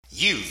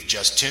You've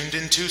just tuned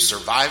into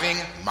Surviving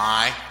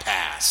My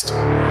Past,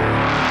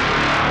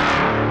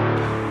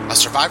 a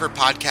Survivor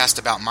podcast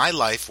about my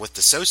life with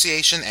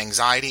dissociation,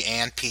 anxiety,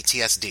 and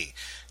PTSD.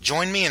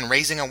 Join me in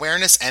raising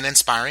awareness and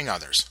inspiring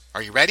others.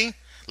 Are you ready?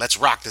 Let's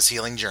rock this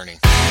healing journey.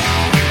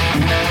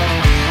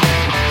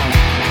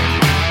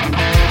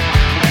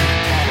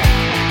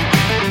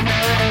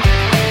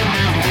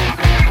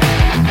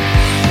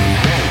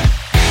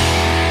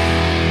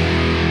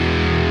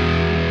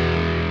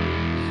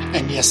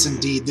 And yes,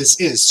 indeed,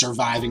 this is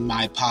Surviving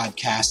My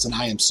Podcast, and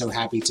I am so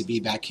happy to be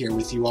back here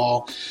with you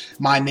all.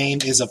 My name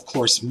is, of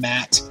course,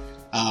 Matt.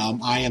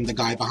 I am the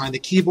guy behind the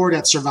keyboard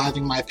at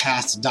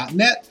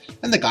survivingmypast.net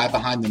and the guy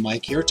behind the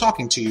mic here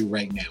talking to you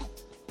right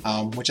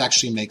now, which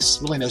actually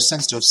makes really no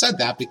sense to have said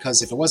that,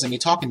 because if it wasn't me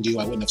talking to you,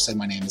 I wouldn't have said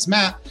my name is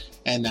Matt,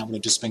 and that would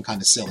have just been kind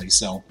of silly.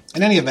 So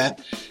in any event,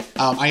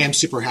 I am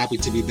super happy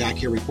to be back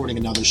here recording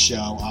another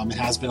show. It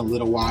has been a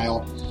little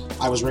while.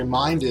 I was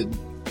reminded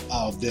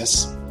of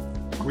this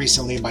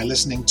recently by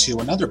listening to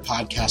another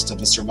podcast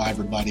of a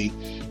Survivor buddy.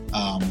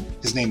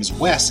 His name is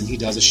Wes, and he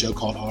does a show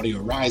called Audio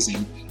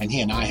Rising, and he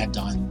and I had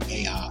done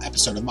a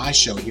episode of my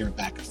show here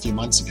back a few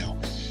months ago.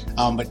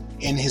 But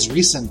in his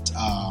recent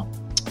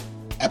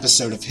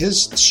episode of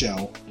his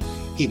show,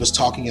 he was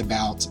talking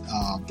about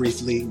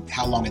briefly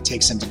how long it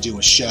takes him to do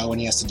a show, and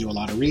he has to do a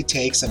lot of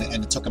retakes, and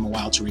it took him a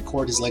while to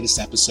record his latest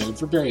episode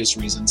for various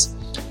reasons.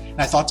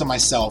 And I thought to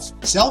myself,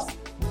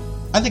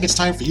 I think it's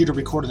time for you to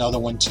record another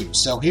one too.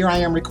 So here I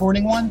am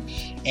recording one,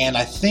 and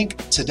I think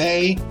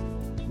today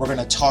we're going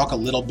to talk a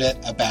little bit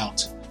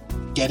about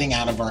getting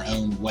out of our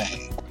own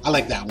way. I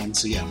like that one,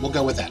 so yeah, we'll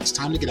go with that. It's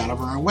time to get out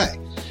of our own way.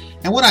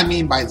 And what I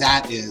mean by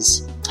that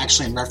is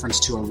actually in reference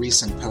to a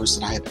recent post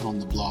that I had put on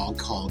the blog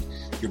called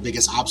Your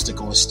Biggest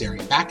Obstacle is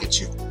Staring Back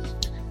at You.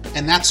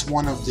 And that's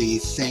one of the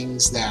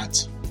things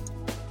that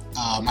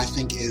I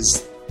think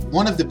is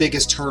one of the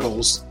biggest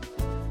hurdles,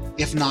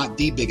 if not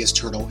the biggest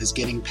hurdle, is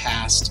getting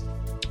past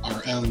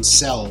our own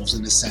selves,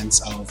 in the sense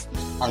of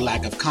our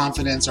lack of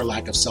confidence, our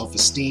lack of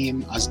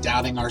self-esteem, us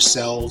doubting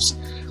ourselves,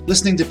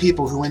 listening to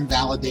people who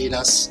invalidate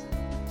us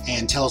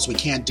and tell us we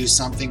can't do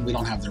something, we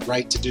don't have the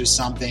right to do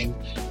something,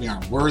 we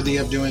aren't worthy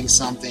of doing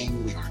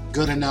something, we aren't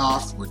good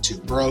enough, we're too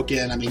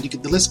broken. I mean,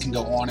 the list can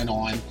go on. And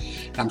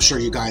I'm sure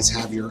you guys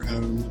have your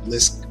own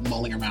list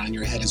mulling around in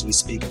your head as we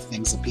speak of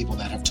things of people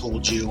that have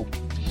told you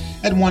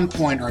at one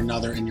point or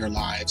another in your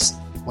lives,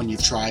 when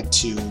you've tried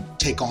to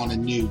take on a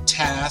new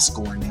task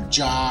or a new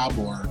job,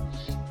 or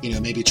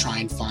maybe try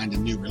and find a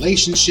new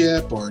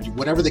relationship, or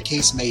whatever the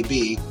case may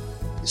be.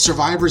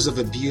 Survivors of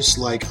abuse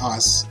like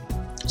us,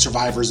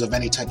 survivors of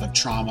any type of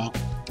trauma,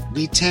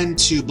 we tend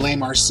to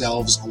blame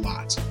ourselves a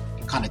lot,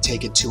 kind of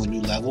take it to a new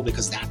level,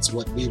 because that's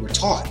what we were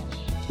taught.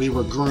 We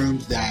were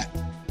groomed that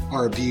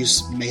our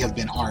abuse may have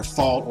been our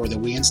fault, or that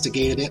we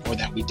instigated it, or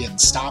that we didn't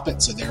stop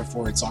it, so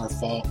therefore it's our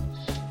fault.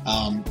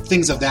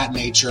 Things of that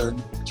nature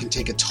can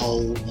take a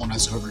toll on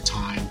us over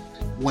time.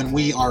 When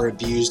we are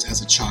abused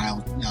as a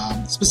child,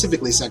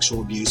 specifically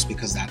sexual abuse,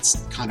 because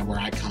that's kind of where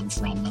I come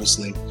from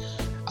mostly,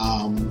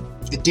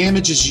 it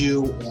damages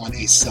you on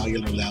a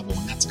cellular level,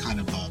 and that's kind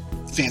of a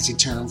fancy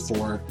term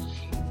for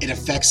it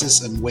affects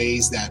us in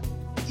ways that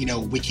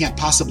we can't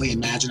possibly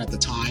imagine at the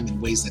time, in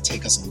ways that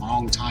take us a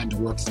long time to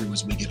work through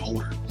as we get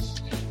older.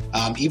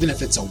 Even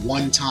if it's a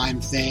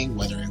one-time thing,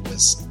 whether it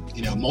was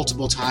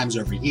multiple times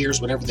over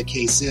years, whatever the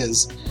case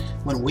is,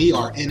 when we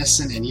are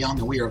innocent and young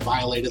and we are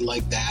violated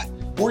like that,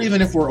 or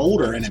even if we're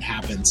older and it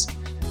happens,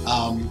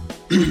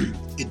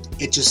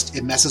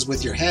 it messes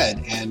with your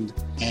head, and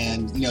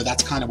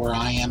that's kind of where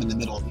I am in the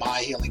middle of my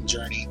healing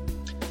journey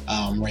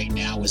right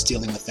now, is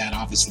dealing with that,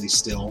 obviously,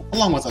 still,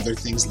 along with other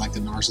things like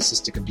the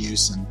narcissistic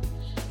abuse and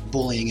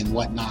bullying and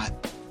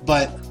whatnot.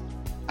 But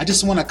I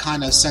just want to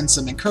kind of send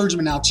some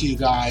encouragement out to you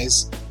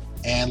guys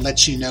and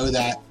let you know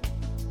that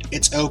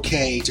it's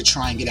okay to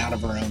try and get out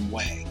of our own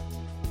way.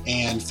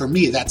 And for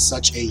me, that's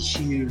such a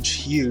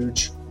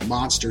huge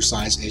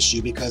monster-sized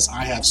issue, because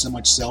I have so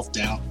much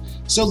self-doubt,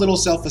 so little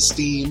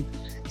self-esteem,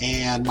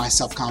 and my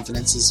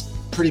self-confidence is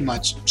pretty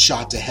much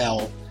shot to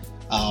hell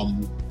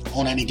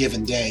on any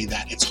given day,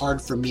 that it's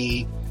hard for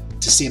me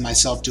to see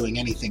myself doing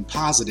anything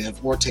positive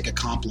or take a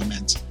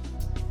compliment.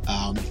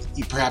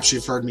 Perhaps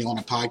you've heard me on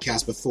a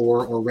podcast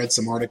before, or read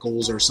some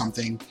articles or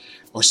something,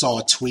 or saw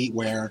a tweet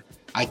where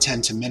I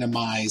tend to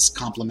minimize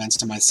compliments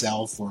to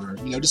myself, or,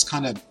 just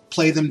kind of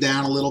play them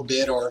down a little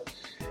bit, or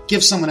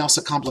give someone else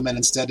a compliment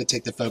instead to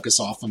take the focus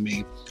off of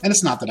me. And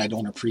it's not that I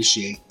don't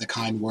appreciate the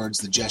kind words,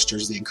 the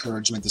gestures, the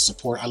encouragement, the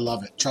support. I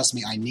love it. Trust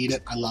me, I need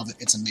it. I love it.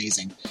 It's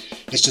amazing.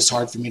 It's just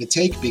hard for me to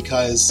take,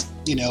 because,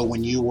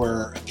 when you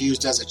were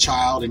abused as a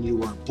child and you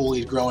were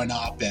bullied growing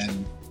up,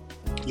 and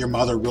your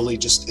mother really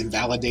just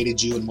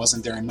invalidated you and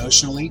wasn't there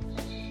emotionally,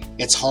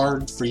 it's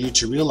hard for you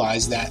to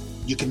realize that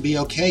you can be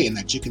okay, and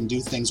that you can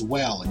do things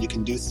well, and you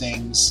can do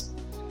things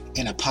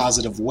in a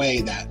positive way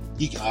that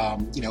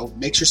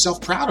makes yourself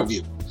proud of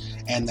you,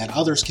 and that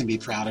others can be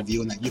proud of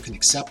you, and that you can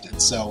accept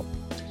it. So,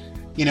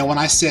 when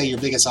I say your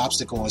biggest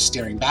obstacle is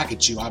staring back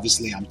at you,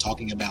 obviously I'm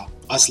talking about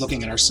us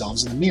looking at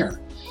ourselves in the mirror.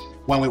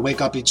 when we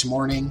wake up each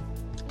morning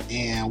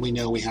and we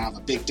know we have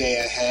a big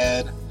day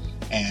ahead,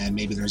 and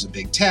maybe there's a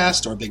big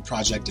test or a big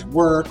project at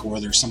work, or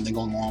there's something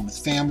going on with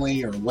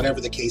family, or whatever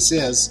the case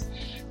is,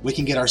 we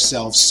can get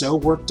ourselves so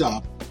worked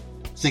up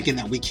thinking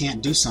that we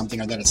can't do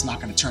something or that it's not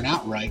going to turn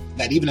out right,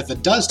 that even if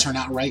it does turn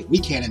out right, we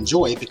can't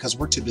enjoy it because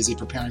we're too busy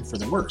preparing for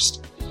the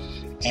worst.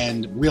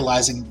 And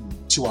realizing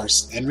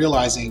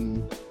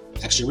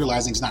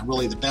is not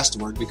really the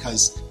best word,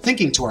 because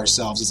thinking to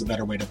ourselves is a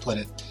better way to put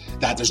it,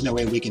 that there's no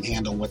way we can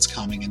handle what's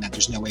coming, and that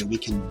there's no way we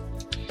can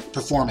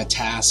perform a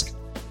task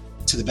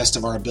to the best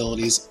of our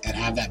abilities and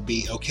have that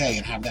be okay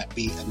and have that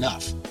be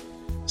enough.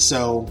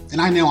 So, and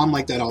I know I'm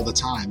like that all the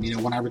time.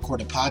 When I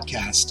record a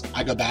podcast,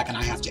 I go back and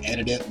I have to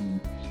edit it and,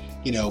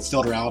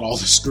 filter out all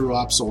the screw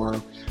ups, or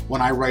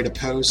when I write a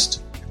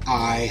post,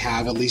 I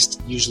have at least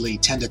usually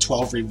 10 to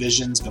 12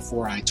 revisions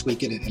before I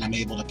tweak it and I'm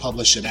able to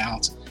publish it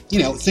out.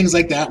 Things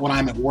like that. When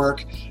I'm at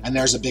work and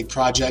there's a big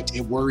project,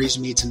 it worries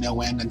me to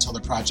no end until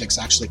the project's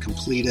actually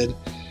completed.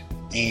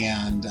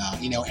 And,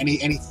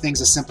 any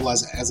things as simple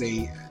as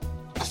a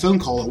phone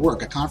call at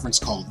work, a conference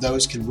call,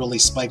 those can really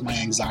spike my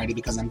anxiety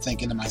because I'm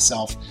thinking to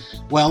myself,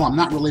 well, I'm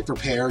not really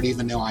prepared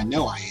even though I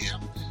know I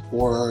am.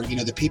 Or,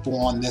 the people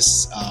on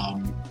this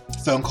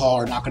phone call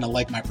are not going to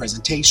like my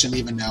presentation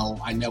even though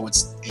I know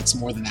it's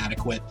more than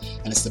adequate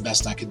and it's the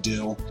best I could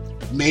do.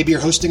 Maybe you're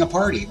hosting a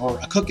party or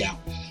a cookout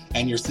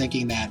and you're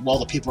thinking that, well,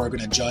 the people are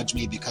going to judge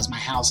me because my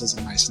house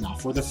isn't nice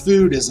enough, or the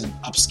food isn't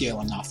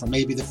upscale enough, or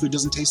maybe the food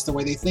doesn't taste the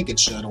way they think it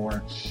should,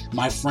 or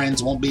my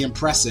friends won't be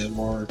impressive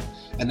or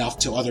enough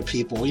to other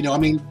people.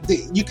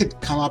 You could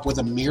come up with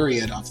a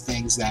myriad of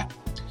things that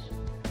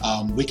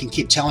we can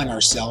keep telling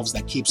ourselves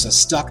that keeps us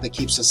stuck, that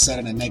keeps us set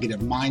in a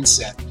negative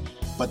mindset.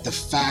 But the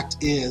fact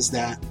is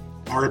that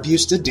our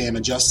abuse did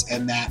damage us,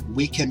 and that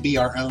we can be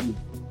our own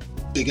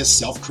biggest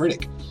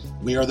self-critic.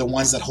 We are the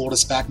ones that hold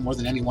us back more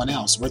than anyone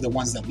else. We're the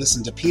ones that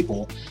listen to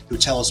people who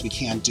tell us we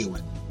can't do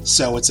it.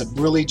 So it's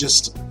really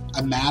just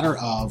a matter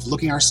of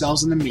looking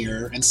ourselves in the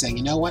mirror and saying,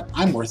 you know what,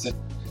 I'm worth it.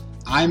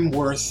 I'm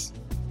worth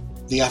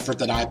the effort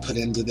that I put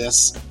into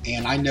this,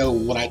 and I know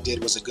what I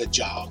did was a good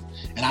job,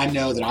 and I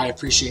know that I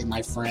appreciate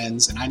my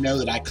friends, and I know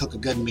that I cook a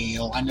good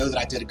meal, I know that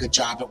I did a good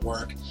job at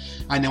work,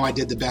 I know I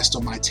did the best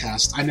on my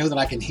test, I know that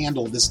I can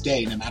handle this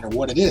day no matter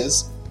what it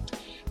is,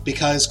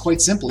 because quite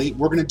simply,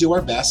 we're going to do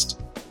our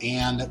best,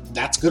 and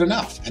that's good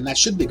enough, and that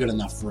should be good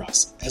enough for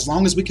us. As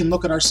long as we can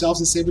look at ourselves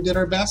and say we did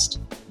our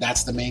best,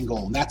 that's the main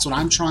goal, and that's what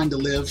I'm trying to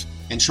live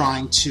and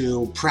trying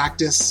to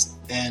practice.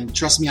 And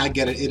trust me, I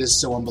get it. It is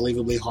so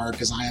unbelievably hard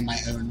because I am my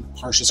own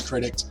harshest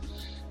critic.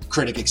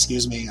 I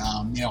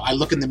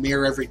look in the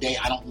mirror every day.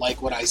 I don't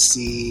like what I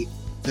see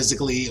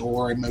physically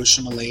or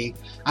emotionally.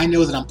 I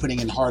know that I'm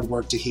putting in hard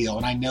work to heal,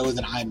 and I know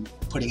that I'm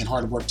putting in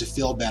hard work to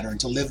feel better and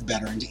to live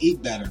better and to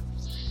eat better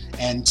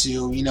and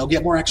to,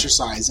 get more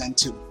exercise and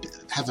to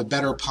have a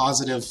better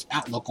positive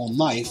outlook on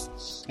life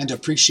and to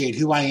appreciate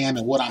who I am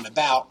and what I'm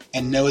about,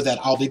 and know that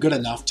I'll be good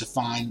enough to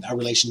find a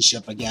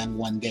relationship again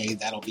one day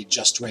that'll be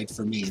just right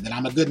for me, that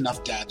I'm a good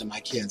enough dad to my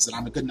kids, that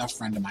I'm a good enough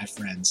friend to my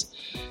friends.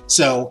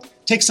 So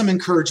take some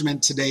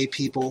encouragement today,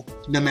 people,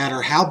 no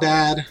matter how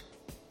bad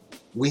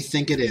we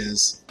think it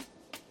is,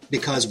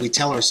 because we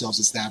tell ourselves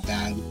it's that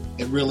bad,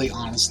 it really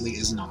honestly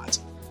is not.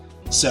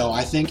 So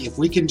I think if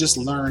we can just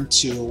learn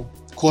to,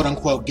 quote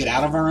unquote, get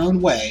out of our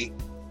own way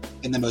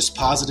in the most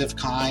positive,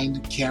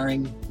 kind,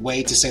 caring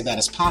way to say that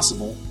is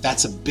possible,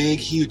 that's a big,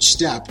 huge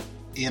step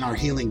in our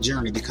healing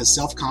journey, because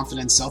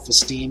self-confidence,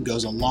 self-esteem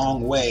goes a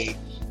long way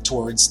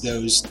towards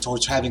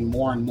having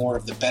more and more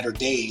of the better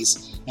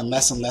days and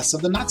less of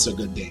the not so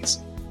good days.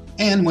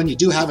 And when you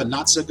do have a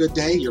not so good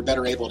day, you're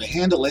better able to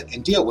handle it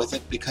and deal with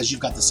it because you've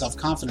got the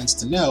self-confidence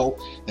to know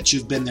that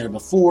you've been there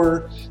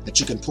before,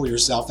 that you can pull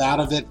yourself out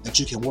of it, that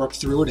you can work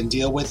through it and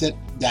deal with it,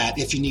 that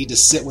if you need to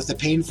sit with the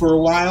pain for a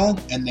while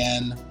and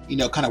then,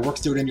 kind of work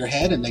through it in your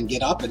head and then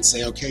get up and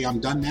say, okay, I'm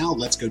done now,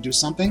 let's go do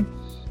something,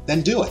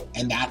 then do it.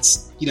 And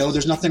that's,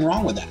 there's nothing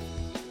wrong with that.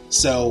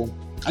 So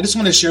I just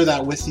want to share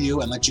that with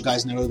you and let you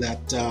guys know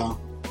that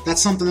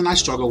that's something that I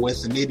struggle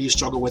with, and maybe you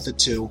struggle with it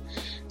too.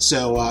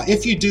 So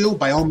if you do,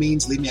 by all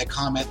means, leave me a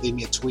comment, leave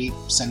me a tweet,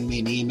 send me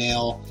an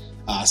email,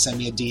 send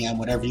me a DM,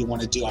 whatever you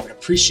want to do. I would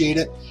appreciate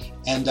it.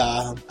 And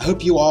I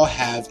hope you all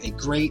have a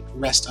great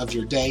rest of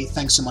your day.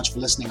 Thanks so much for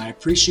listening. I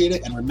appreciate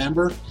it. And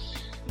remember,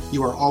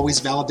 you are always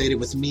validated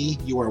with me.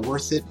 You are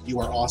worth it. You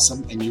are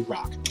awesome, and you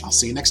rock. I'll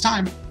see you next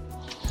time.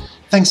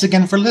 Thanks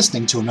again for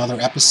listening to another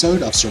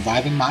episode of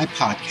Surviving My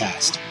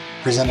Podcast,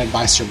 presented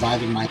by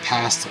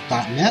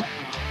SurvivingMyPast.net,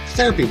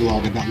 therapy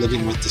blog about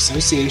living with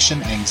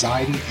dissociation,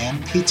 anxiety,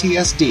 and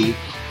PTSD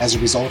as a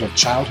result of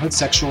childhood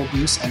sexual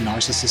abuse and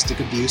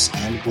narcissistic abuse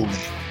and bullying.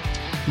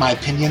 My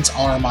opinions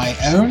are my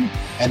own,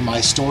 and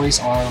my stories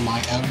are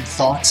my own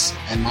thoughts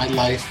and my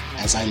life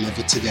as I live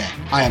it today.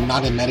 I am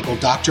not a medical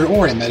doctor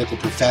or a medical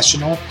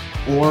professional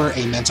or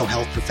a mental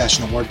health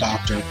professional or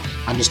doctor.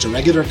 I'm just a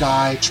regular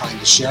guy trying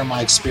to share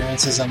my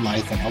experiences in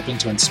life and helping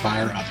to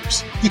inspire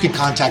others. You can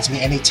contact me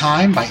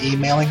anytime by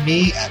emailing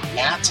me at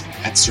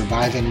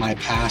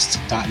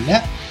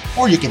matt@survivingmypast.net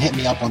or you can hit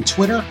me up on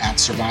Twitter at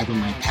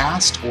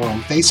survivingmypast or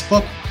on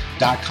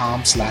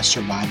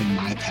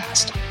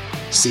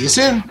Facebook.com/survivingmypast. See you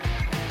soon.